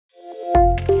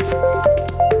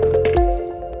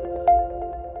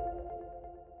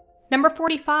Number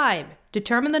 45,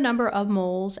 determine the number of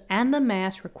moles and the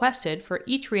mass requested for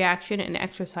each reaction in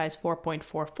exercise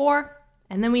 4.44.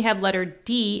 And then we have letter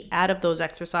D out of those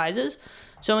exercises.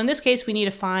 So in this case, we need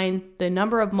to find the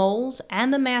number of moles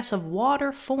and the mass of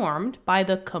water formed by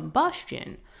the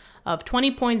combustion of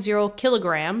 20.0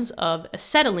 kilograms of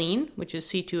acetylene, which is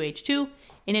C2H2,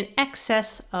 in an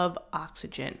excess of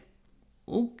oxygen.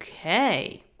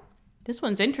 Okay, this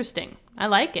one's interesting. I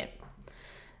like it.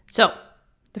 So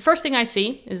the first thing I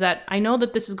see is that I know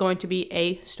that this is going to be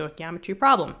a stoichiometry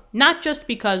problem. Not just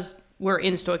because we're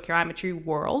in stoichiometry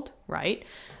world, right?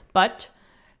 But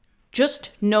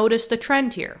just notice the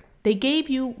trend here. They gave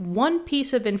you one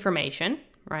piece of information,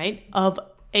 right, of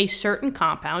a certain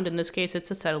compound. In this case,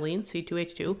 it's acetylene,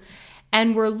 C2H2.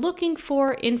 And we're looking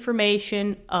for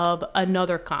information of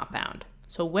another compound.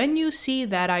 So when you see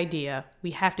that idea,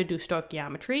 we have to do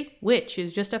stoichiometry, which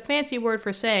is just a fancy word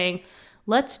for saying,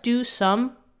 let's do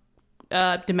some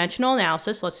dimensional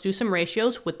analysis. Let's do some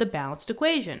ratios with the balanced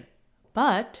equation.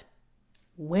 But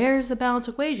where's the balanced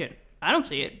equation? I don't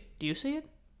see it. Do you see it?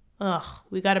 Ugh,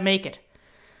 we got to make it.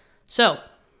 So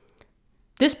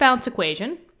this balanced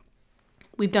equation,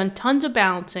 we've done tons of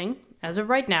balancing as of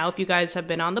right now, if you guys have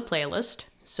been on the playlist.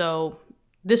 So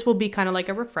this will be kind of like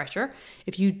a refresher.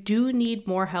 If you do need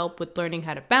more help with learning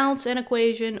how to balance an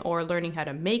equation or learning how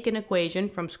to make an equation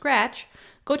from scratch,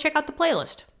 go check out the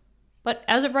playlist. But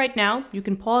as of right now, you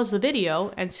can pause the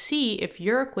video and see if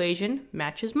your equation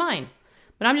matches mine.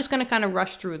 But I'm just going to kind of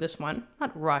rush through this one.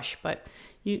 Not rush, but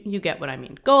you get what I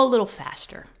mean. Go a little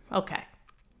faster. Okay.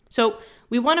 So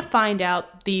we want to find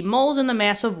out the moles and the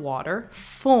mass of water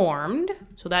formed,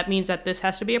 so that means that this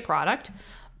has to be a product,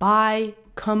 by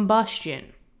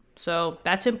combustion. So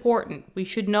that's important. We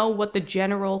should know what the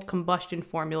general combustion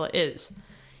formula is.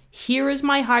 Here is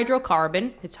my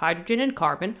hydrocarbon. It's hydrogen and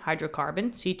carbon,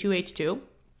 hydrocarbon, C2H2.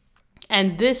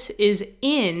 And this is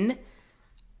in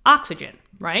oxygen,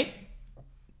 right?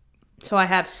 So I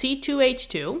have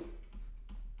C2H2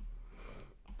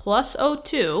 plus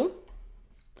O2,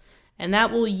 and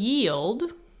that will yield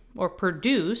or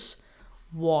produce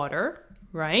water,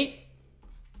 right?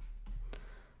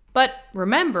 But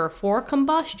remember, for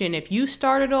combustion, if you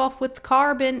started off with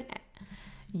carbon,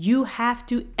 you have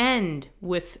to end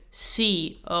with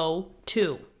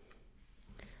CO2.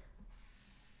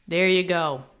 There you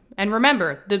go. And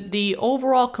remember, the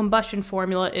overall combustion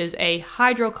formula is a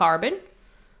hydrocarbon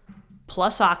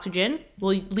plus oxygen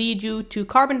will lead you to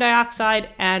carbon dioxide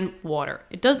and water.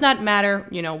 It does not matter,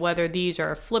 whether these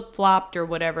are flip-flopped or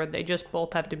whatever. They just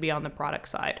both have to be on the product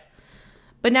side.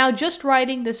 But now just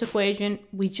writing this equation,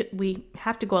 we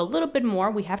have to go a little bit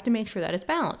more. We have to make sure that it's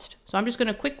balanced. So I'm just going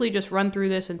to quickly just run through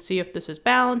this and see if this is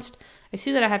balanced. I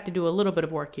see that I have to do a little bit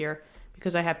of work here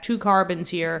because I have 2 carbons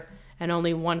here and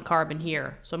only 1 carbon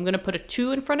here. So I'm going to put a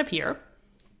 2 in front of here.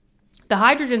 The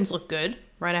hydrogens look good,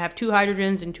 right? I have 2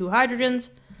 hydrogens and 2 hydrogens.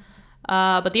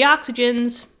 But the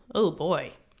oxygens, oh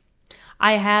boy.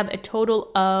 I have a total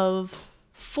of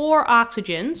 4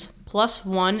 oxygens plus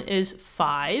 1 is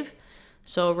 5.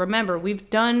 So remember, we've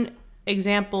done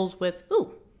examples with,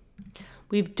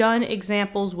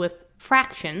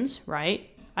 fractions, right?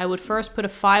 I would first put a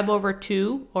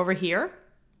 5/2 over here.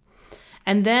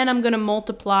 And then I'm going to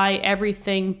multiply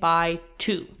everything by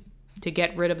 2 to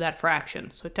get rid of that fraction.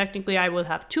 So technically I will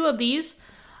have 2 of these.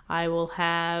 I will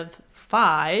have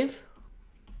 5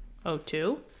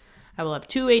 O2. I will have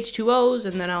 2 H2Os,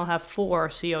 and then I'll have 4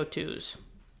 CO2s.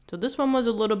 So this one was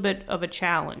a little bit of a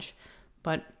challenge.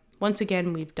 But once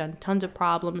again, we've done tons of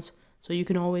problems, so you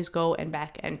can always go and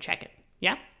back and check it.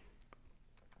 Yeah?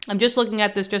 I'm just looking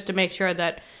at this just to make sure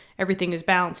that everything is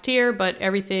balanced here, but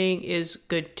everything is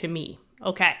good to me.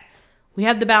 Okay, we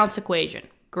have the balanced equation.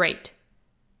 Great.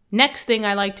 Next thing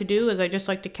I like to do is I just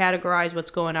like to categorize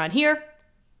what's going on here.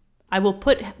 I will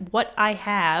put what I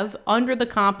have under the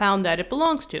compound that it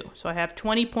belongs to. So I have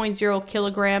 20.0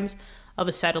 kilograms of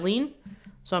acetylene.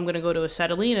 So I'm going to go to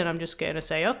acetylene and I'm just going to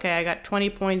say, okay, I got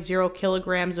 20.0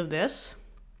 kilograms of this.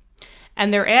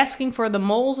 And they're asking for the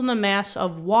moles and the mass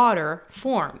of water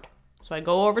formed. So I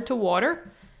go over to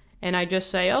water and I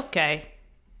just say, okay,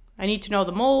 I need to know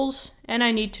the moles and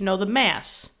I need to know the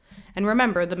mass. And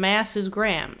remember, the mass is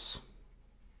grams.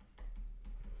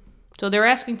 So they're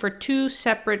asking for 2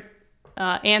 separate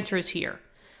answers here.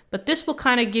 But this will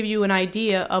kind of give you an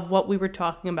idea of what we were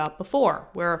talking about before,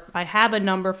 where I have a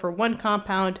number for one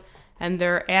compound and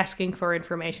they're asking for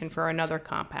information for another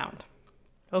compound.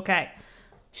 Okay,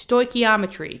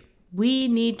 stoichiometry. We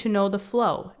need to know the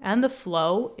flow, and the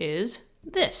flow is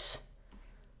this.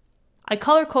 I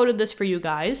color-coded this for you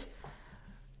guys.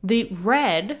 The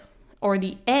red, or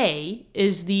the A,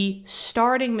 is the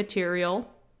starting material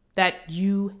that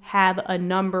you have a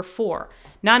number for.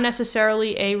 Not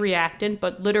necessarily a reactant,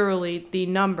 but literally the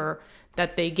number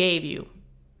that they gave you.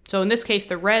 So in this case,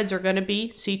 the reds are going to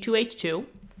be C2H2,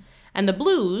 and the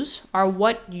blues are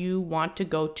what you want to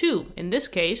go to. In this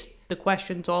case, the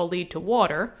questions all lead to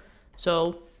water,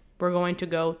 so we're going to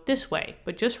go this way.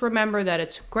 But just remember that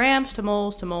it's grams to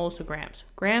moles to moles to grams.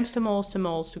 Grams to moles to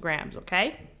moles to grams,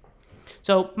 okay?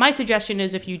 So my suggestion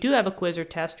is, if you do have a quiz or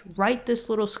test, write this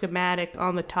little schematic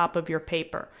on the top of your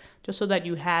paper, just so that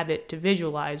you have it to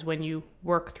visualize when you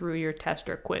work through your test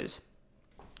or quiz.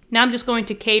 Now I'm just going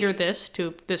to cater this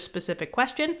to this specific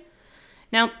question.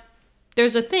 Now,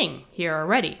 there's a thing here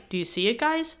already. Do you see it,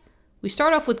 guys? We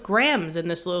start off with grams in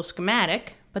this little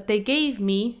schematic, but they gave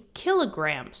me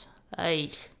kilograms.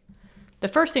 The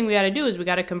first thing we got to do is we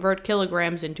got to convert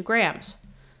kilograms into grams.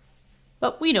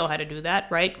 But we know how to do that,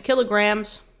 right?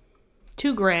 Kilograms,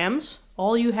 2 grams.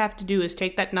 All you have to do is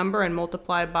take that number and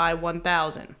multiply by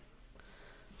 1,000.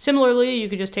 Similarly, you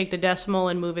could just take the decimal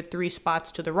and move it 3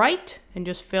 spots to the right and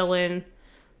just fill in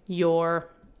your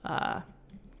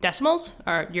decimals,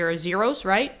 or your zeros,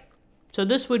 right? So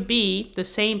this would be the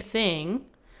same thing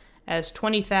as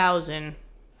 20,000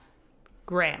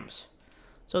 grams.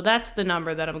 So that's the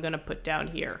number that I'm going to put down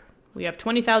here. We have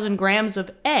 20,000 grams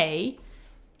of A,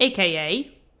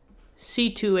 aka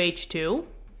C2H2.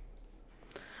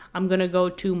 I'm going to go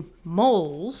to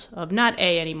moles of not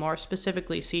A anymore,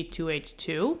 specifically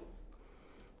C2H2.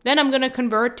 Then I'm going to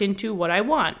convert into what I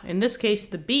want. In this case,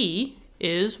 the B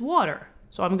is water.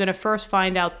 So I'm going to first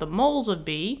find out the moles of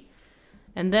B,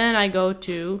 and then I go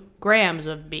to grams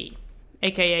of B,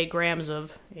 aka grams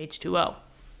of H2O.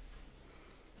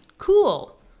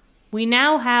 Cool. We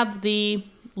now have the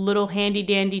little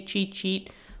handy-dandy cheat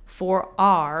sheet for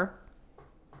our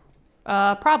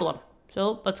problem.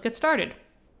 So let's get started.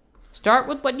 Start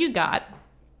with what you got.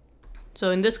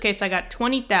 So in this case, I got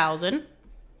 20,000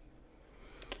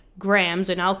 grams,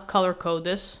 and I'll color code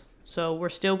this. So we're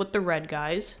still with the red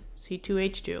guys,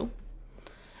 C2H2.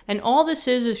 And all this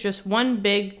is just one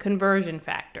big conversion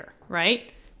factor,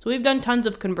 right? So we've done tons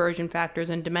of conversion factors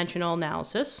in dimensional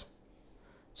analysis.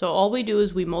 So all we do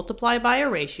is we multiply by a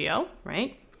ratio,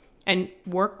 right? And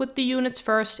work with the units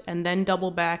first and then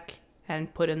double back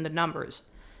and put in the numbers.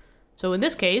 So in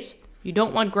this case, you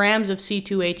don't want grams of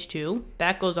C2H2.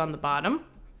 That goes on the bottom.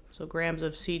 So grams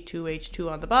of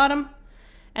C2H2 on the bottom.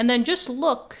 And then just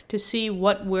look to see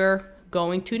what we're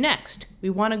going to next. We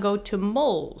want to go to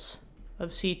moles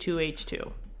of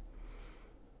C2H2.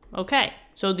 Okay,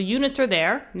 so the units are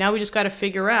there. Now we just got to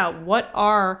figure out what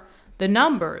are the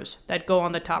numbers that go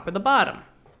on the top or the bottom.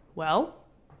 Well,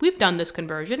 we've done this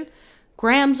conversion.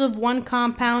 Grams of one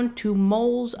compound to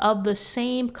moles of the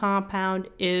same compound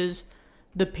is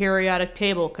the periodic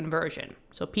table conversion.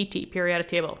 So PT, periodic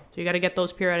table. So you got to get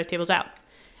those periodic tables out.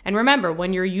 And remember,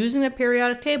 when you're using the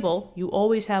periodic table, you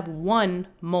always have 1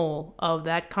 mole of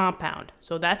that compound.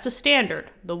 So that's a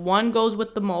standard. The 1 goes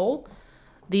with the mole.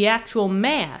 The actual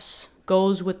mass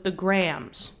goes with the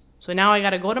grams. So now I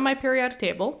got to go to my periodic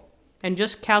table and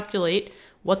just calculate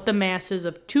what the mass is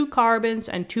of 2 carbons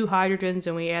and 2 hydrogens,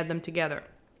 and we add them together.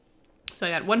 So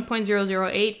I got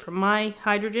 1.008 for my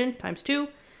hydrogen times 2,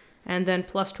 and then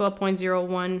plus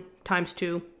 12.01 times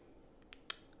 2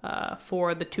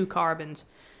 for the 2 carbons.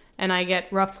 And I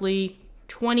get roughly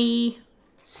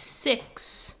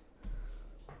 26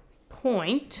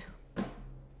 point,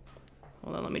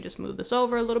 hold on, let me just move this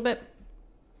over a little bit.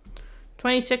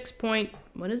 26 point,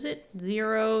 what is it?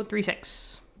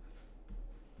 036.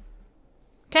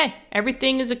 Okay,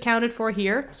 everything is accounted for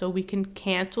here, so we can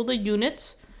cancel the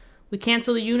units. We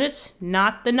cancel the units,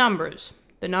 not the numbers.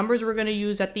 The numbers we're going to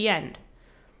use at the end.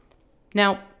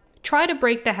 Now, try to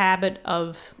break the habit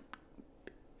of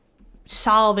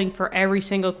solving for every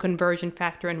single conversion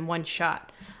factor in one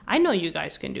shot. I know you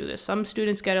guys can do this. Some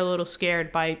students get a little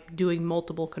scared by doing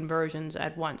multiple conversions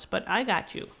at once, but I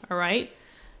got you, all right?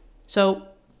 So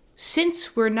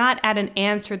since we're not at an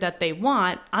answer that they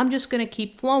want, I'm just going to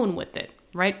keep flowing with it,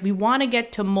 right? We want to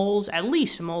get to moles, at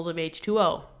least moles of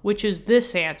H2O, which is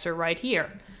this answer right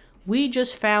here. We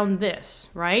just found this,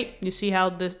 right? You see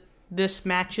how this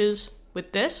matches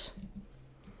with this?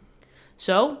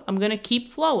 So I'm going to keep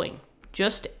flowing.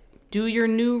 Just do your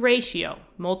new ratio.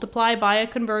 Multiply by a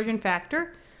conversion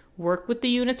factor. Work with the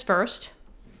units first.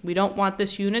 We don't want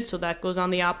this unit, so that goes on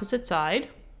the opposite side.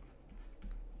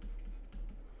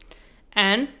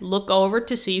 And look over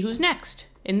to see who's next.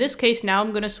 In this case, now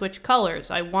I'm going to switch colors.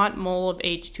 I want mole of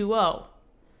H2O.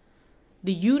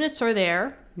 The units are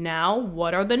there. Now,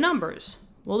 what are the numbers?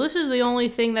 Well, this is the only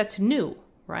thing that's new,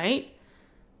 right?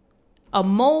 A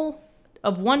mole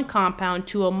of one compound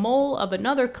to a mole of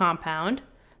another compound,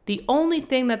 the only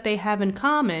thing that they have in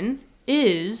common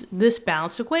is this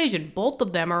balanced equation. Both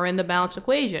of them are in the balanced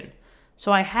equation.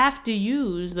 So I have to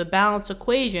use the balanced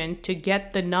equation to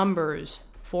get the numbers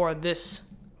for this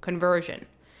conversion.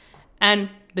 And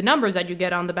the numbers that you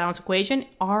get on the balanced equation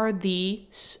are the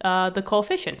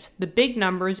coefficients, the big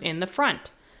numbers in the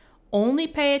front. Only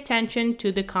pay attention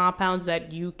to the compounds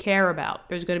that you care about.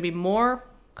 There's going to be more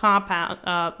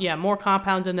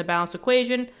compounds in the balanced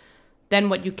equation than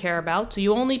what you care about. So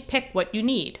you only pick what you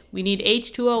need. We need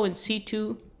H2O and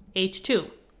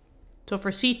C2H2. So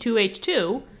for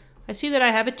C2H2, I see that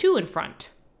I have a 2 in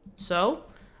front. So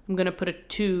I'm going to put a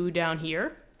 2 down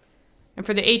here. And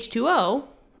for the H2O,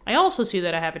 I also see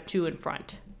that I have a 2 in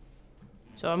front.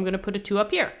 So I'm going to put a 2 up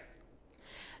here.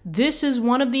 This is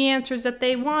one of the answers that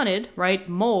they wanted, right?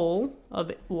 Mole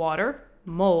of water,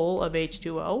 mole of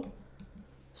H2O.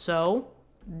 So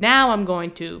now I'm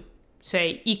going to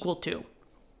say equal to.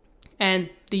 And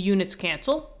the units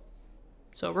cancel.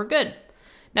 So we're good.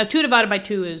 Now 2 divided by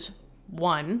 2 is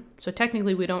 1. So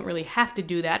technically we don't really have to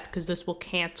do that because this will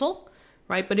cancel,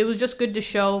 right? But it was just good to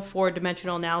show for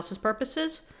dimensional analysis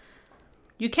purposes.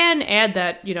 You can add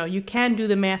that, you can do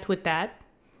the math with that.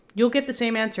 You'll get the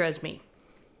same answer as me.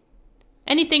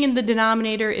 Anything in the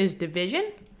denominator is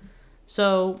division.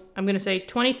 So I'm going to say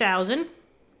 20,000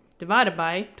 divided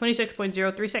by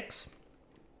 26.036.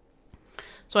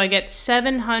 So I get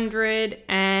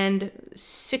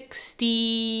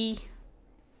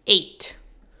 768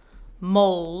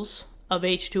 moles of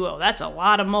H2O. That's a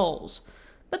lot of moles.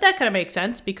 But that kind of makes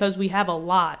sense because we have a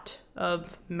lot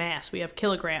of mass. We have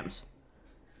kilograms.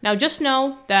 Now just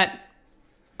know that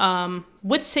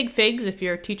with sig figs, if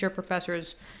your teacher or professor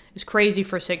is crazy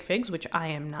for sig figs, which I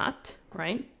am not,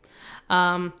 right?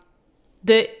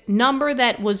 The number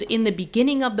that was in the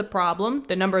beginning of the problem,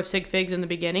 the number of sig figs in the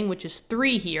beginning, which is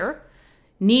 3 here,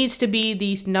 needs to be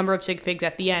the number of sig figs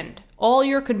at the end. All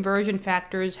your conversion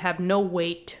factors have no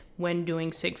weight when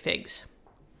doing sig figs.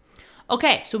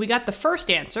 Okay, so we got the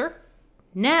first answer.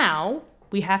 Now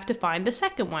we have to find the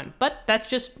second one, but that's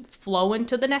just flow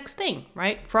into the next thing,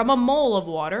 right? From a mole of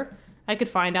water, I could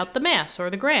find out the mass or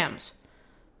the grams.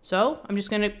 So I'm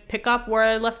just going to pick up where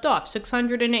I left off.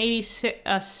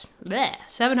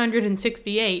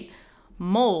 768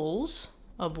 moles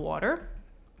of water.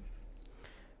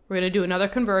 We're going to do another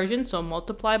conversion, so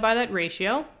multiply by that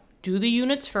ratio. Do the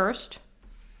units first.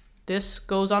 This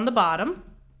goes on the bottom.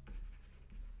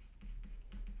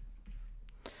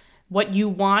 What you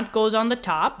want goes on the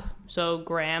top, so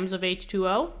grams of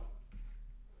H2O.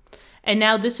 And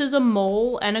now this is a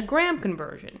mole and a gram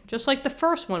conversion, just like the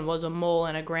first one was a mole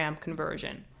and a gram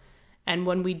conversion. And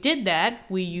when we did that,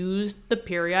 we used the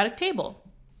periodic table.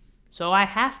 So I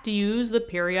have to use the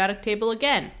periodic table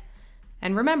again.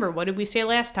 And remember, what did we say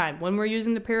last time? When we're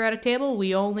using the periodic table,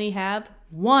 we only have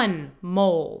 1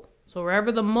 mole. So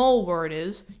wherever the mole word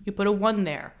is, you put a 1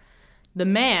 there. The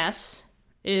mass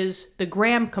is the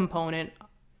gram component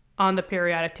on the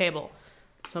periodic table.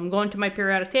 So I'm going to my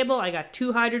periodic table. I got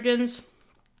 2 hydrogens,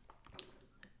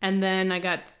 and then I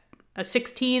got a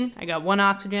 16. I got 1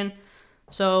 oxygen.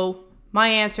 So my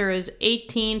answer is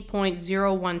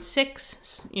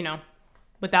 18.016,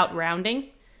 without rounding.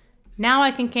 Now I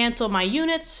can cancel my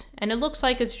units, and it looks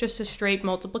like it's just a straight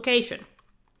multiplication.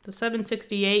 So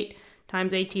 768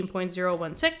 times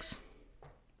 18.016.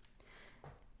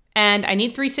 And I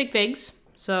need 3 sig figs,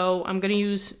 so I'm going to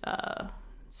use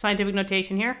scientific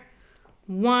notation here.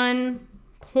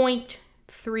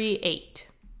 1.38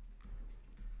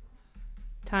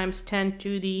 times 10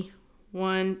 to the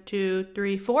 1, 2,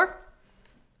 3, 4.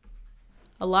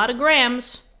 A lot of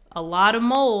grams, a lot of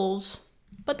moles,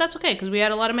 but that's okay because we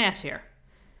had a lot of mass here.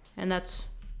 And that's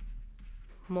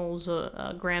moles,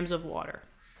 grams of water.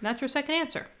 And that's your second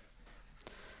answer.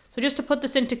 So just to put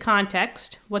this into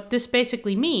context, what this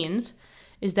basically means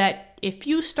is that if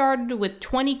you started with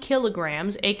 20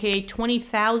 kilograms, aka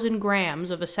 20,000 grams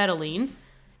of acetylene,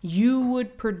 you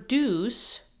would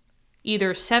produce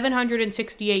either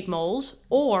 768 moles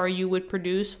or you would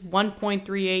produce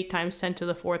 1.38 times 10 to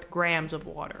the 4th grams of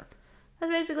water.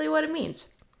 That's basically what it means.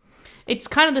 It's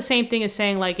kind of the same thing as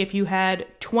saying, like, if you had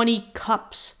 20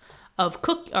 cups of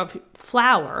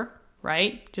flour,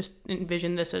 right? Just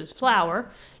envision this as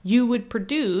flour. You would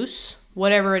produce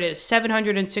whatever it is,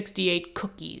 768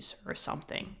 cookies or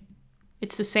something.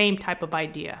 It's the same type of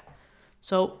idea.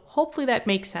 So hopefully that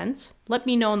makes sense. Let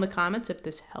me know in the comments if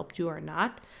this helped you or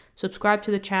not. Subscribe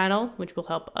to the channel, which will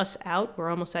help us out. We're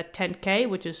almost at 10K,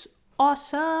 which is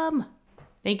awesome.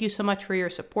 Thank you so much for your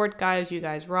support, guys. You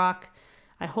guys rock.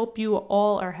 I hope you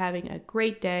all are having a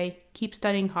great day. Keep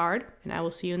studying hard, and I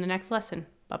will see you in the next lesson.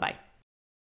 Bye-bye.